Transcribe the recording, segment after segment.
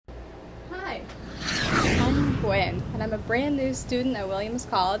Lauren, and I'm a brand new student at Williams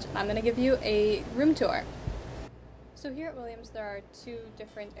College, and I'm going to give you a room tour. So here at Williams there are two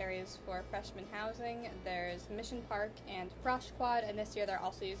different areas for freshman housing. There's Mission Park and Frosh Quad, and this year they're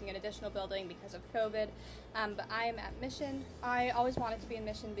also using an additional building because of COVID. But I am at Mission. I always wanted to be in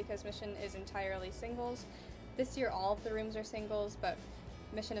Mission because Mission is entirely singles. This year all of the rooms are singles, but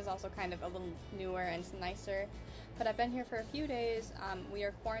Mission is also kind of a little newer and nicer. But I've been here for a few days. We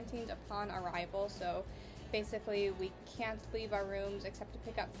are quarantined upon arrival, so basically we can't leave our rooms except to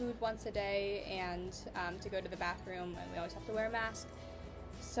pick up food once a day and to go to the bathroom, and we always have to wear a mask.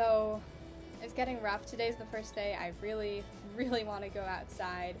 So it's getting rough. Today's the first day. I really want to go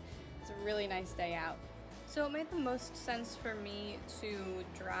outside. It's a really nice day out. So it made the most sense for me to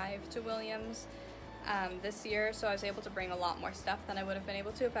drive to Williams this year, so I was able to bring a lot more stuff than I would have been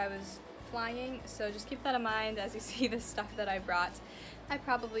able to if I was flying. So just keep that in mind as you see the stuff that I brought. I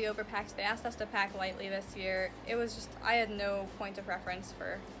probably overpacked. They asked us to pack lightly this year. It was just, I had no point of reference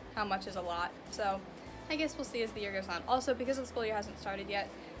for how much is a lot. So I guess we'll see as the year goes on. Also, because the school year hasn't started yet,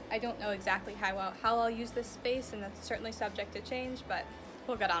 I don't know exactly how I'll use this space, and that's certainly subject to change, but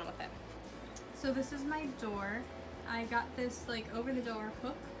we'll get on with it. So this is my door. I got this like over the door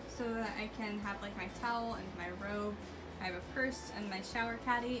hook so that I can have like my towel and my robe. I have a purse and my shower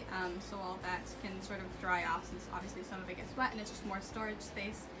caddy, so all that can sort of dry off since obviously some of it gets wet and it's just more storage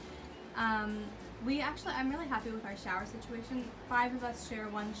space. I'm really happy with our shower situation. 5 of us share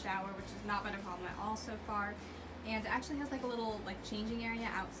one shower, which has not been a problem at all so far. And it actually has like a little like changing area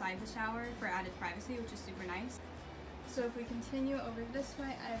outside the shower for added privacy, which is super nice. So if we continue over this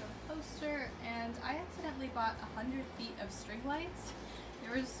way, I have a poster, and I accidentally bought 100 feet of string lights.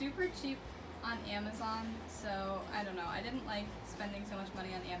 They were super cheap on Amazon, so I don't know, I didn't like spending so much money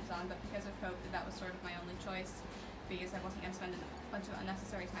on Amazon, but because of COVID that was sort of my only choice because I wasn't going to spend a bunch of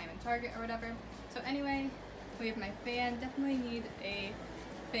unnecessary time in Target or whatever. So anyway, we have my fan. Definitely need a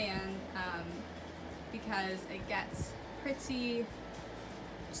fan because it gets pretty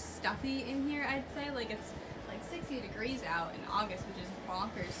stuffy in here, I'd say. Like it's like 60 degrees out in August, which is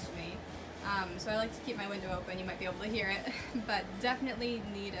bonkers to me. So I like to keep my window open. You might be able to hear it, but definitely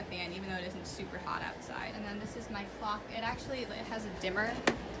need a fan even though it isn't super hot outside. And then this is my clock. It has a dimmer,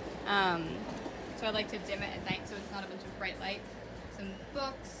 so I like to dim it at night so it's not a bunch of bright light. Some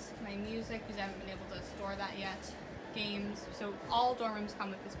books, my music because I haven't been able to store that yet, games. So all dorm rooms come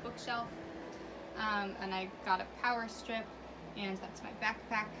with this bookshelf, and I got a power strip, and that's my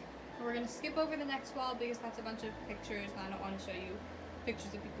backpack. We're going to skip over the next wall because that's a bunch of pictures and I don't want to show you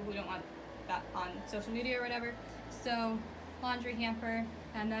pictures of people who don't want that on social media or whatever. So laundry hamper,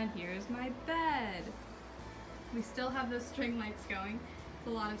 and then here's my bed. We still have those string lights going. It's a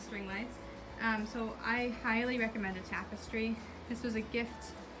lot of string lights. So I highly recommend a tapestry. This was a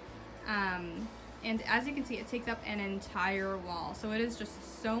gift, and as you can see it takes up an entire wall, so it is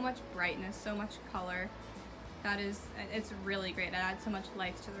just so much brightness, so much color. It's really great. It adds so much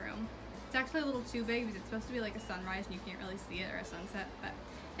life to the room. It's actually a little too big because it's supposed to be like a sunrise and you can't really see it, or a sunset, but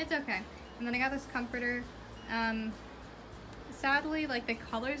it's okay. And then I got this comforter. Sadly, like the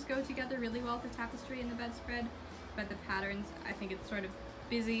colors go together really well with the tapestry and the bedspread, but the patterns, I think it's sort of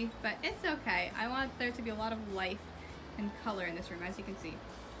busy, but it's okay. I want there to be a lot of life and color in this room, as you can see.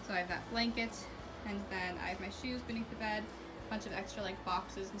 So I have that blanket, and then I have my shoes beneath the bed, a bunch of extra like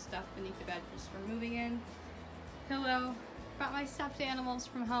boxes and stuff beneath the bed just for moving in. Pillow. Brought my stuffed animals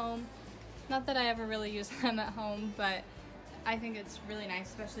from home. Not that I ever really use them at home, but I think it's really nice,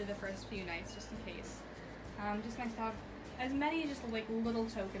 especially the first few nights, just in case. Just nice to have as many just like little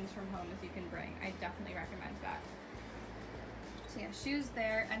tokens from home as you can bring. I definitely recommend that. So yeah, shoes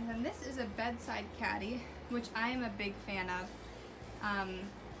there, and then this is a bedside caddy, which I am a big fan of,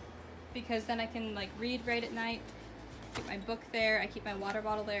 because then I can like read right at night, keep my book there, I keep my water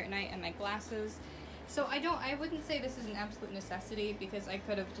bottle there at night, and my glasses. So I wouldn't say this is an absolute necessity because I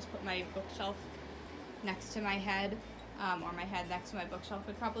could have just put my bookshelf next to my head, or my head next to my bookshelf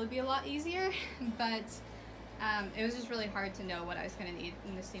would probably be a lot easier, but it was just really hard to know what I was going to need,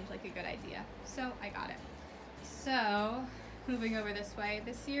 and this seems like a good idea. So I got it. So moving over this way,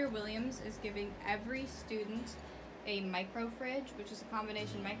 this year Williams is giving every student a micro fridge, which is a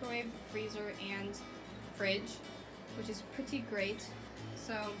combination microwave, freezer, and fridge, which is pretty great.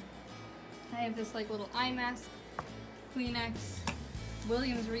 So I have this like little eye mask, Kleenex,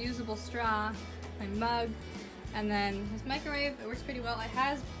 Williams reusable straw, my mug, and then this microwave. It works pretty well. It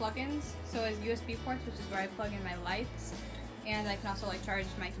has plugins, so it has USB ports, which is where I plug in my lights, and I can also like charge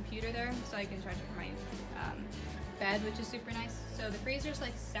my computer there, so I can charge it for my bed, which is super nice. So the freezer's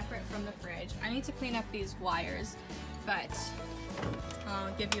like separate from the fridge. I need to clean up these wires, but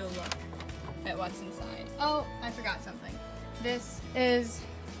I'll give you a look. at what's inside. Oh, I forgot something. This is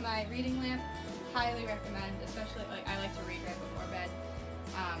my reading lamp. Highly recommend, especially like I like to read right before bed.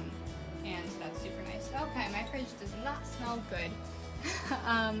 And that's super nice. Okay, my fridge does not smell good.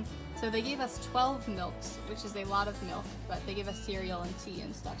 So they gave us 12 milks, which is a lot of milk, but they gave us cereal and tea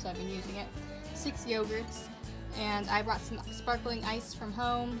and stuff, so I've been using it. 6 yogurts, and I brought some sparkling ice from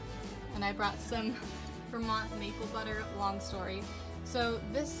home, and I brought some Vermont maple butter, long story. So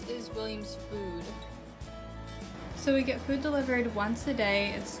this is Williams' food. So we get food delivered once a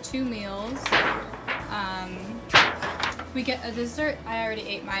day. It's 2 meals. We get a dessert. I already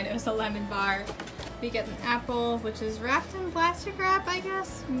ate mine. It was a lemon bar. We get an apple, which is wrapped in plastic wrap, I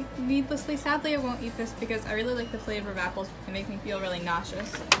guess. Needlessly, sadly, I won't eat this because I really like the flavor of apples. They make me feel really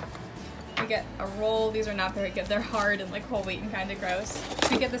nauseous. We get a roll. These are not very good. They're hard and like whole wheat and kind of gross.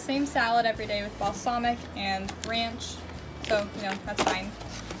 We get the same salad every day with balsamic and ranch. So, you know, that's fine.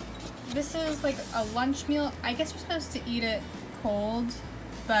 This is like a lunch meal. I guess you're supposed to eat it cold,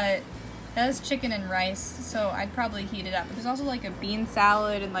 but that is chicken and rice, so I'd probably heat it up. But there's also like a bean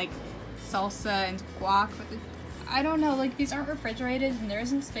salad and like salsa and guac. But I don't know, like these aren't refrigerated and there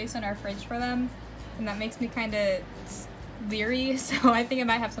isn't space in our fridge for them. And that makes me kind of leery, so I think I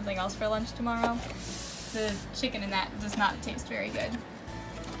might have something else for lunch tomorrow. The chicken in that does not taste very good.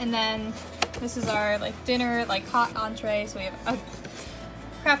 And then this is our like dinner, like hot entree. So we have a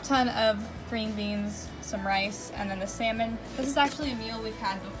crap ton of green beans, some rice, and then the salmon. This is actually a meal we've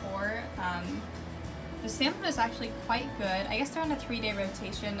had before. The salmon is actually quite good. I guess they're on a 3-day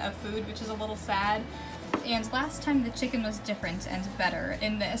rotation of food, which is a little sad. And last time the chicken was different and better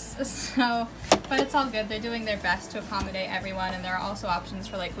in this, so, but it's all good. They're doing their best to accommodate everyone, and there are also options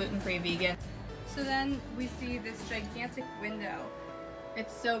for like gluten-free vegan. So then we see this gigantic window.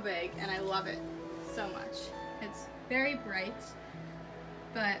 It's so big, and I love it so much. It's very bright,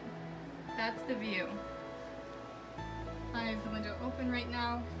 but that's the view. I have the window open right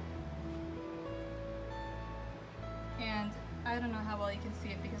now, and I don't know how well you can see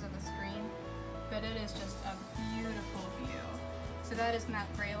it because of the screen, but it is just a beautiful view. So that is Mount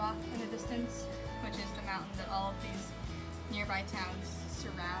Greylock in the distance, which is the mountain that all of these nearby towns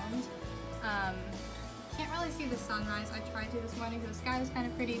surround. Can't really see the sunrise. I tried to this morning because the sky was kind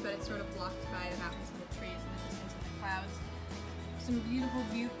of pretty, but it's sort of blocked by the mountains and the trees and the distance and the clouds. Some beautiful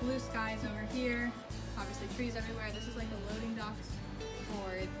blue skies over here. Obviously trees everywhere. This is like the loading docks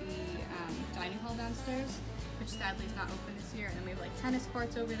for the dining hall downstairs, which sadly is not open this year. And then we have like tennis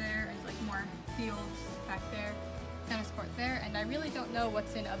courts over there and like more fields back there. Tennis court there. And I really don't know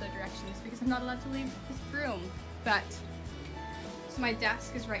what's in other directions because I'm not allowed to leave this room. But, so my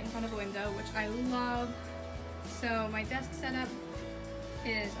desk is right in front of a window, which I love. So my desk setup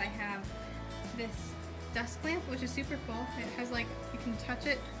is I have this desk lamp, which is super cool. It has like, you can touch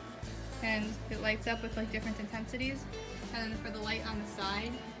it and it lights up with like different intensities. And then for the light on the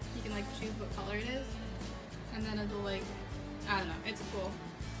side, you can like choose what color it is. And then it'll like, I don't know, it's cool.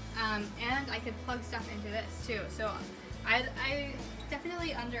 And I could plug stuff into this too. So I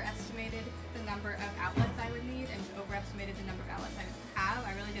definitely underestimated the number of outlets I would need and overestimated the number of outlets I would have.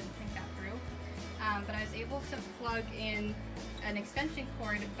 I really didn't think that through. But I was able to plug in an extension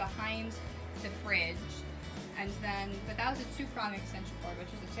cord behind the fridge, and then, but that was a 2-prong extension cord, which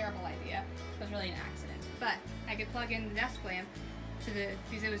was a terrible idea. It was really an accident. But I could plug in the desk lamp to the,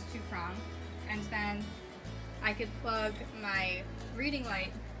 because it was 2-prong, and then I could plug my reading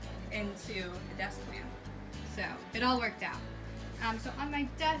light into the desk lamp. So it all worked out. So on my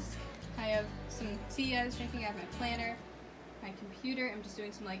desk, I have some tea I was drinking, I have my planner, my computer, I'm just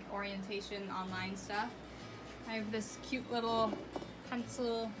doing some like orientation online stuff. I have this cute little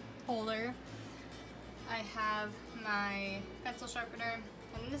pencil holder. I have my pencil sharpener,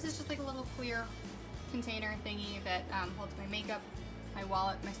 and this is just like a little clear container thingy that holds my makeup, my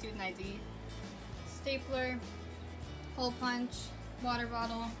wallet, my student ID, stapler, hole punch, water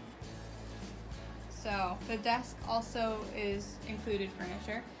bottle. So the desk also is included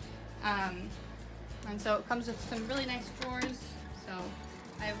furniture. And so it comes with some really nice drawers. So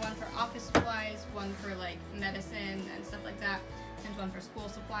I have one for office supplies, one for like medicine and stuff like that, and one for school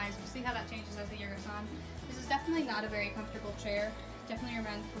supplies. We'll see how that changes as the year goes on. This is definitely not a very comfortable chair. Definitely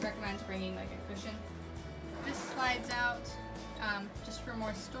recommend bringing like a cushion. This slides out just for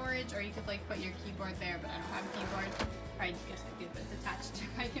more storage, or you could like put your keyboard there, but I don't have a keyboard. Or I guess I do, but it's attached to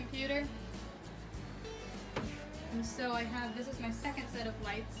my computer. And so I have, this is my second set of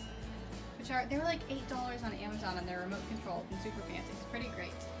lights, which are, they were like $8 on Amazon, and they're remote controlled and super fancy. It's pretty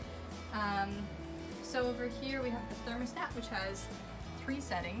great. So over here we have the thermostat, which has 3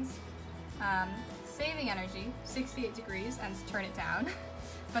 settings. Saving energy, 68 degrees, and turn it down.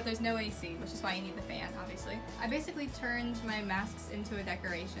 but there's no AC, which is why you need the fan, obviously. I basically turned my masks into a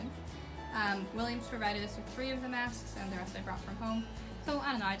decoration. Williams provided us with 3 of the masks, and the rest I brought from home. So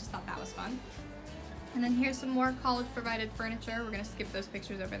I don't know, I just thought that was fun. And then here's some more college provided furniture. We're gonna skip those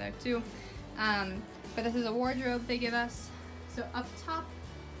pictures over there too. But this is a wardrobe they give us. So up top,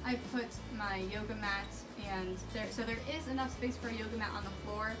 I put my yoga mat, and there is enough space for a yoga mat on the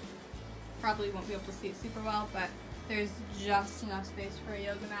floor. Probably won't be able to see it super well, but there's just enough space for a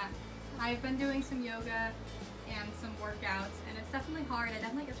yoga mat. I've been doing some yoga and some workouts, and it's definitely hard. I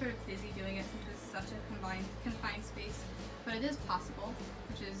definitely get sort of dizzy doing it since it's such a confined space, but it is possible,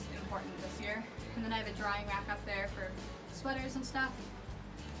 which is important this year. And then I have a drying rack up there for sweaters and stuff.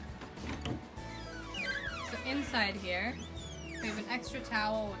 So inside here, we have an extra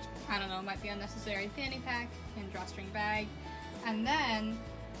towel, which I don't know, might be unnecessary, fanny pack and drawstring bag. And then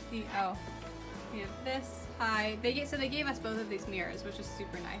we have this high, they gave us both of these mirrors, which is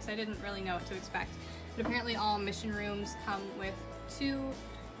super nice. I didn't really know what to expect. But apparently all mission rooms come with 2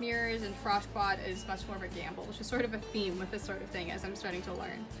 mirrors, and Frosh Quad is much more of a gamble, which is sort of a theme with this sort of thing as I'm starting to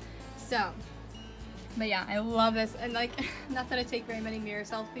learn. So, but yeah, I love this, and like, not that I take very many mirror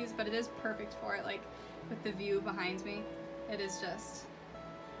selfies, but it is perfect for it, like with the view behind me. It is just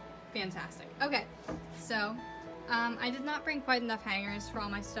fantastic. Okay, so I did not bring quite enough hangers for all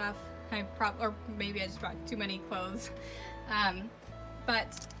my stuff. Or maybe I just brought too many clothes.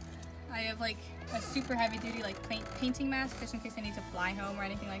 But I have like a super heavy duty like painting mask just in case I need to fly home or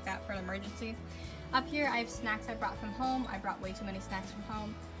anything like that for an emergency. Up here I have snacks I brought from home. I brought way too many snacks from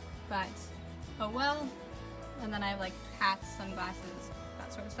home, but oh well. And then I have like hats, sunglasses,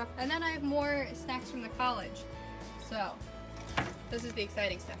 that sort of stuff. And then I have more snacks from the college. So this is the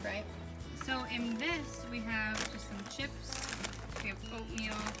exciting stuff, right? So in this we have just some chips. We have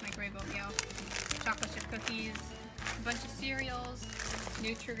oatmeal, microwave oatmeal, chocolate chip cookies, a bunch of cereals,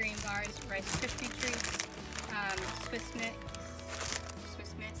 Nutri-Grain bars, Rice Krispie treats, Swiss Miss,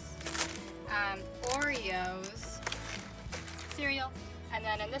 Oreos, cereal, and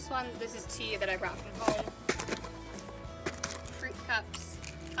then in this one, this is tea that I brought from home, fruit cups,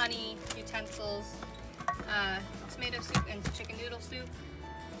 honey, utensils, tomato soup and chicken noodle soup.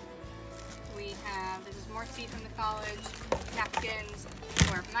 We have, this is more tea from the college, napkins,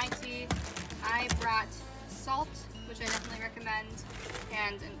 more of my tea. I brought salt, which I definitely recommend,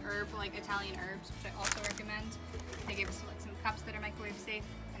 and an herb, like Italian herbs, which I also recommend. They gave us like some cups that are microwave safe,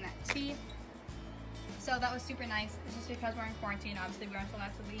 and that tea. So that was super nice. It's just because we're in quarantine, obviously we aren't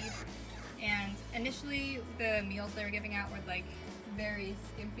allowed to leave. And initially the meals they were giving out were like very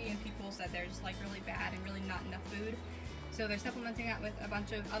skimpy, and people said they're just like really bad and really not enough food. So they're supplementing that with a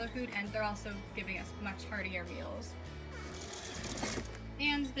bunch of other food, and they're also giving us much heartier meals.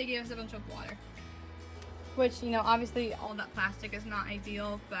 And they gave us a bunch of water. Which, you know, obviously all that plastic is not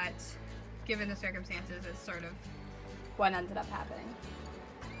ideal, but given the circumstances, it's sort of what ended up happening.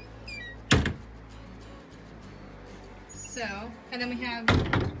 So, and then we have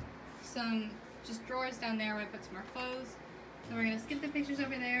some just drawers down there where I put some more clothes. So we're gonna skip the pictures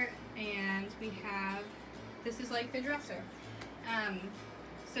over there, and we have, this is like the dresser.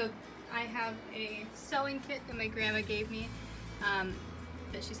 So I have a sewing kit that my grandma gave me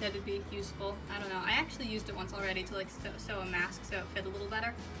that she said would be useful. I don't know. I actually used it once already to like sew a mask so it fit a little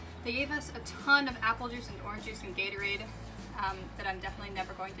better. They gave us a ton of apple juice and orange juice and Gatorade that I'm definitely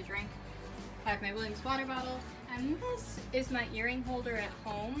never going to drink. I have my Williams water bottle, and this is my earring holder at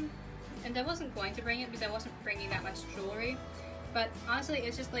home. And I wasn't going to bring it because I wasn't bringing that much jewelry, but honestly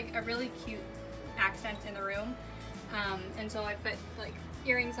it's just like a really cute accent in the room. And so I put like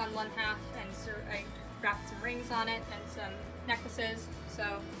earrings on one half, and so I wrapped some rings on it and some necklaces. So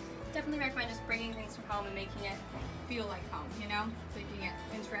definitely recommend just bringing things from home and making it feel like home, you know, making it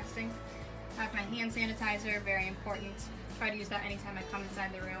interesting. I have my hand sanitizer, very important. Try to use that anytime I come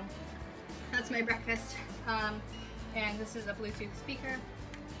inside the room. That's my breakfast. And this is a Bluetooth speaker.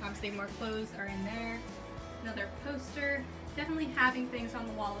 Obviously more clothes are in there. Another poster. Definitely having things on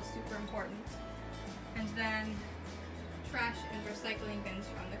the wall is super important. And then trash and recycling bins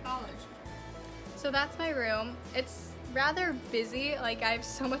from the college. So that's my room. It's rather busy, like I have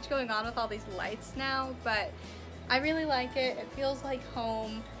so much going on with all these lights now, but I really like it. It feels like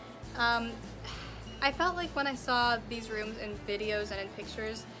home. I felt like when I saw these rooms in videos and in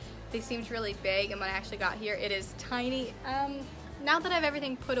pictures, they seemed really big, and when I actually got here, it is tiny. Now that I have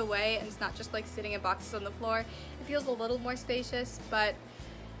everything put away and it's not just like sitting in boxes on the floor, it feels a little more spacious, but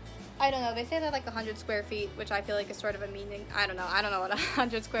I don't know. They say they're like 100 square feet, which I feel like is sort of a meaning. I don't know what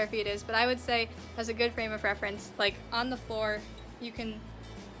 100 square feet is, but I would say as a good frame of reference, like on the floor, you can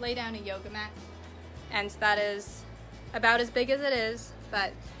lay down a yoga mat, and that is about as big as it is.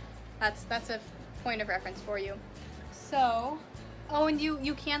 but that's a point of reference for you. So, oh, and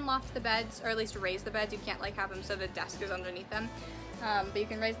you can loft the beds, or at least raise the beds. You can't like have them so the desk is underneath them, but you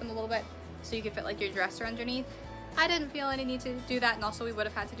can raise them a little bit so you can fit like your dresser underneath. I didn't feel any need to do that, and also we would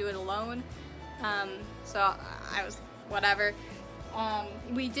have had to do it alone, so I was whatever.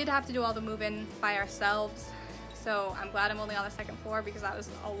 We did have to do all the move-in by ourselves, so I'm glad I'm only on the second floor because that was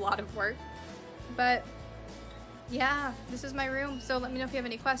a lot of work. But yeah, this is my room, so let me know if you have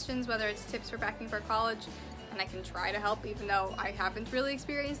any questions, whether it's tips for packing for college, and I can try to help even though I haven't really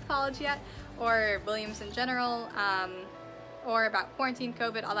experienced college yet, or Williams in general, or about quarantine,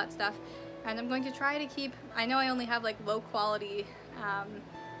 COVID, all that stuff. And I'm going to try to keep, I know I only have like low quality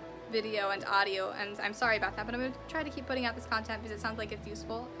video and audio, and I'm sorry about that, but I'm going to try to keep putting out this content because it sounds like it's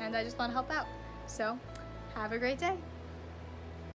useful and I just want to help out. So have a great day.